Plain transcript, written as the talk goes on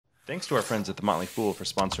Thanks to our friends at The Motley Fool for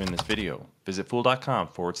sponsoring this video. Visit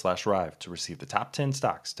fool.com/rive to receive the top 10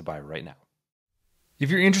 stocks to buy right now. If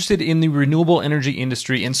you're interested in the renewable energy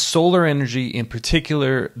industry and solar energy in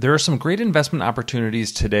particular, there are some great investment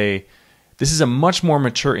opportunities today. This is a much more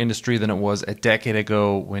mature industry than it was a decade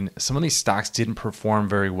ago when some of these stocks didn't perform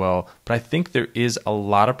very well. But I think there is a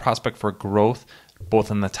lot of prospect for growth, both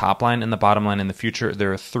in the top line and the bottom line in the future.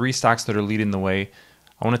 There are 3 stocks that are leading the way.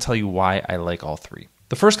 I want to tell you why I like all 3.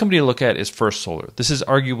 The first company to look at is First Solar. This is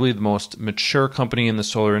arguably the most mature company in the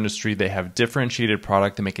solar industry. They have differentiated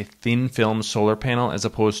product. They make a thin film solar panel as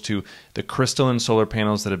opposed to the crystalline solar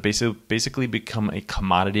panels that have basically become a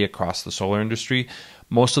commodity across the solar industry.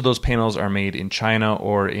 Most of those panels are made in China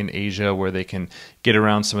or in Asia, where they can get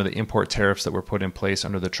around some of the import tariffs that were put in place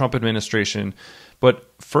under the Trump administration.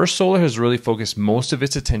 But First Solar has really focused most of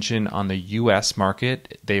its attention on the U.S.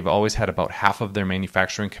 market. They've always had about half of their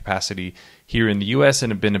manufacturing capacity here in the U.S.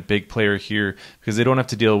 and have been a big player here because they don't have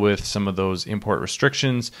to deal with some of those import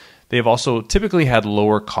restrictions. They've also typically had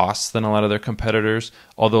lower costs than a lot of their competitors,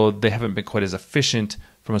 although they haven't been quite as efficient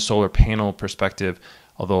from a solar panel perspective,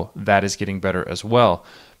 although that is getting better as well.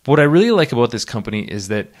 But what I really like about this company is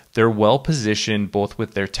that they're well positioned both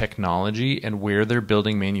with their technology and where they're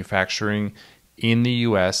building manufacturing in the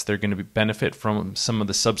U.S. They're going to benefit from some of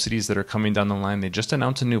the subsidies that are coming down the line. They just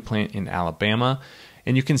announced a new plant in Alabama,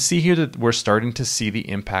 and you can see here that we're starting to see the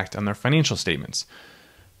impact on their financial statements.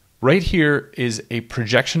 Right here is a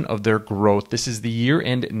projection of their growth. This is the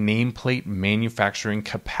year-end nameplate manufacturing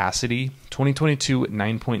capacity, 2022 at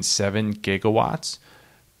 9.7 gigawatts.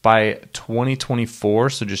 By 2024,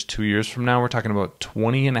 so just 2 years from now, we're talking about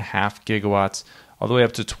 20.5 gigawatts, all the way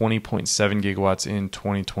up to 20.7 gigawatts in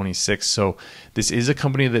 2026. So this is a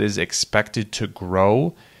company that is expected to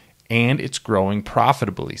grow, and it's growing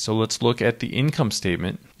profitably. So let's look at the income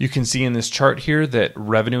statement. You can see in this chart here that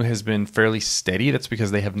revenue has been fairly steady. That's because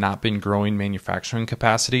they have not been growing manufacturing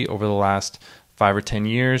capacity over the last 5 or 10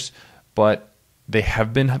 years, but they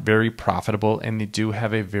have been very profitable, and they do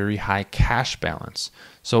have a very high cash balance.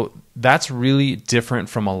 So that's really different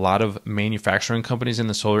from a lot of manufacturing companies in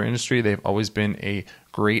the solar industry. They've always been a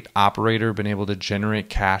great operator, been able to generate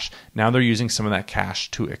cash. Now they're using some of that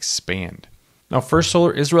cash to expand. Now, First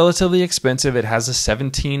Solar is relatively expensive. It has a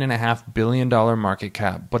 $17.5 billion market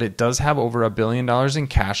cap, but it does have over $1 billion in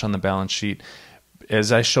cash on the balance sheet.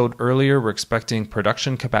 As I showed earlier, we're expecting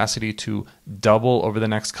production capacity to double over the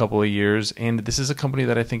next couple of years, and this is a company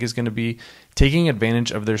that I think is going to be taking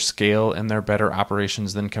advantage of their scale and their better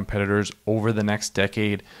operations than competitors over the next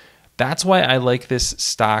decade. That's why I like this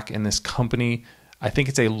stock and this company. I think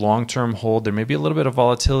it's a long-term hold. There may be a little bit of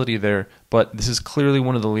volatility there, but this is clearly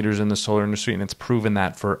one of the leaders in the solar industry, and it's proven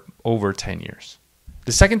that for over 10 years.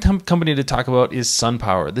 The second company to talk about is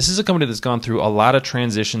SunPower. This is a company that's gone through a lot of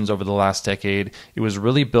transitions over the last decade. It was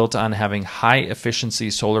really built on having high efficiency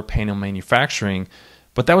solar panel manufacturing,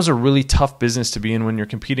 but that was a really tough business to be in when you're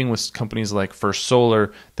competing with companies like First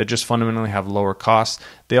Solar that just fundamentally have lower costs.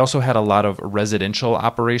 They also had a lot of residential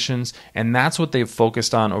operations, and that's what they've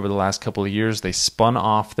focused on over the last couple of years. They spun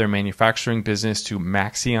off their manufacturing business to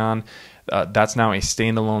Maxeon. That's now a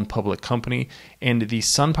standalone public company. And the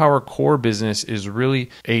SunPower core business is really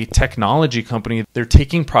a technology company. They're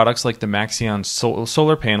taking products like the Maxeon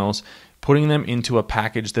solar panels, putting them into a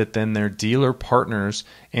package that then their dealer partners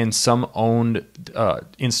and some owned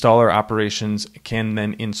installer operations can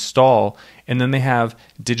then install. And then they have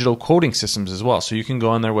digital quoting systems as well. So you can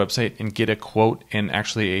go on their website and get a quote and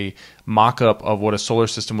actually a mock-up of what a solar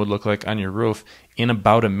system would look like on your roof in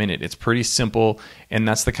about a minute. It's pretty simple, and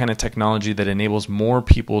that's the kind of technology that enables more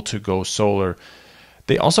people to go solar.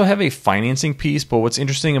 They also have a financing piece, but what's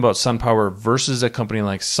interesting about SunPower versus a company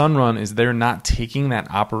like Sunrun is they're not taking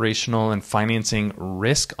that operational and financing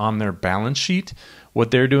risk on their balance sheet.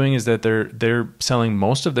 What they're doing is that they're selling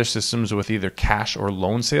most of their systems with either cash or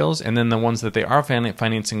loan sales, and then the ones that they are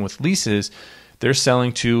financing with leases, they're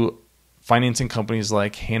selling to financing companies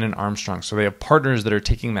like Hannon Armstrong. So they have partners that are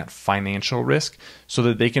taking that financial risk so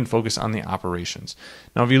that they can focus on the operations.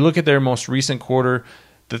 Now, if you look at their most recent quarter,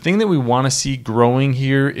 the thing that we want to see growing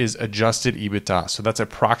here is adjusted EBITDA. So that's a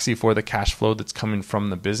proxy for the cash flow that's coming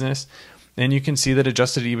from the business. And you can see that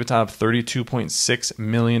adjusted EBITDA of $32.6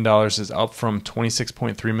 million is up from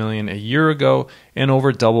 $26.3 million a year ago and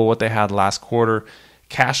over double what they had last quarter.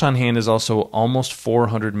 Cash on hand is also almost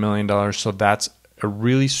 $400 million. So that's a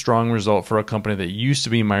really strong result for a company that used to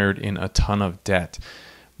be mired in a ton of debt.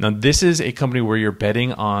 Now, this is a company where you're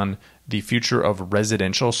betting on the future of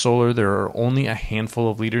residential solar. There are only a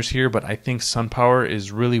handful of leaders here, but I think SunPower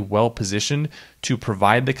is really well positioned to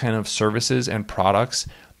provide the kind of services and products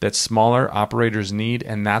that smaller operators need,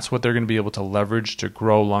 and that's what they're going to be able to leverage to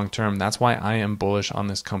grow long term. That's why I am bullish on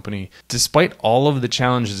this company. Despite all of the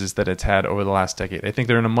challenges that it's had over the last decade, I think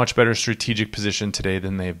they're in a much better strategic position today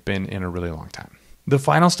than they've been in a really long time. The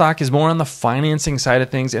final stock is more on the financing side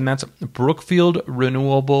of things, and that's Brookfield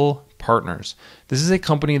Renewable Partners. This is a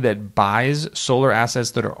company that buys solar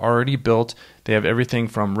assets that are already built. They have everything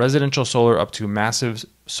from residential solar up to massive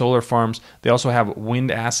solar farms. They also have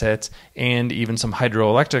wind assets and even some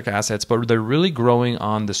hydroelectric assets, but they're really growing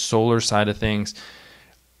on the solar side of things.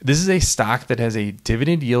 This is a stock that has a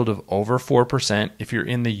dividend yield of over 4%. If you're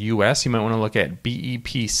in the US, you might want to look at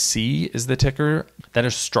BEPC is the ticker. That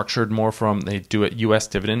is structured more from, they do it US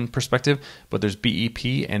dividend perspective, but there's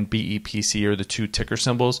BEP and BEPC are the two ticker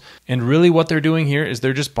symbols. And really what they're doing here is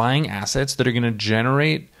they're just buying assets that are going to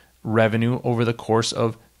generate revenue over the course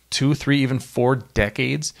of 2, 3, even 4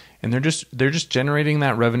 decades. And they're just generating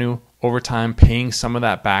that revenue over time, paying some of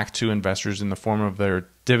that back to investors in the form of their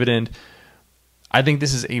dividend. I think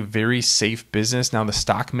this is a very safe business. Now, the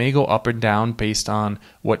stock may go up and down based on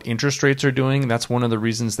what interest rates are doing. That's one of the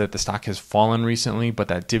reasons that the stock has fallen recently, but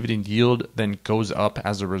that dividend yield then goes up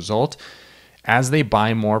as a result. As they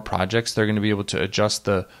buy more projects, they're going to be able to adjust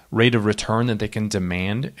the rate of return that they can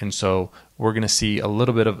demand. And so we're going to see a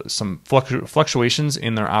little bit of some fluctuations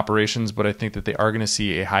in their operations, but I think that they are going to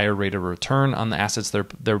see a higher rate of return on the assets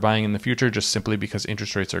they're buying in the future, just simply because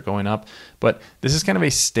interest rates are going up. But this is kind of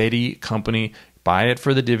a steady company. Buy it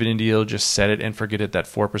for the dividend yield, just set it and forget it. That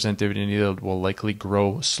 4% dividend yield will likely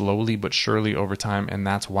grow slowly but surely over time, and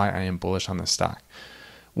that's why I am bullish on this stock.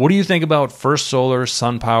 What do you think about First Solar,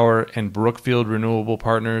 SunPower, and Brookfield Renewable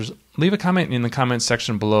Partners? Leave a comment in the comments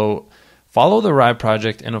section below. Follow the RIVE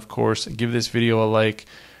project, and of course, give this video a like.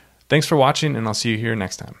 Thanks for watching, and I'll see you here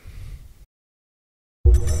next time.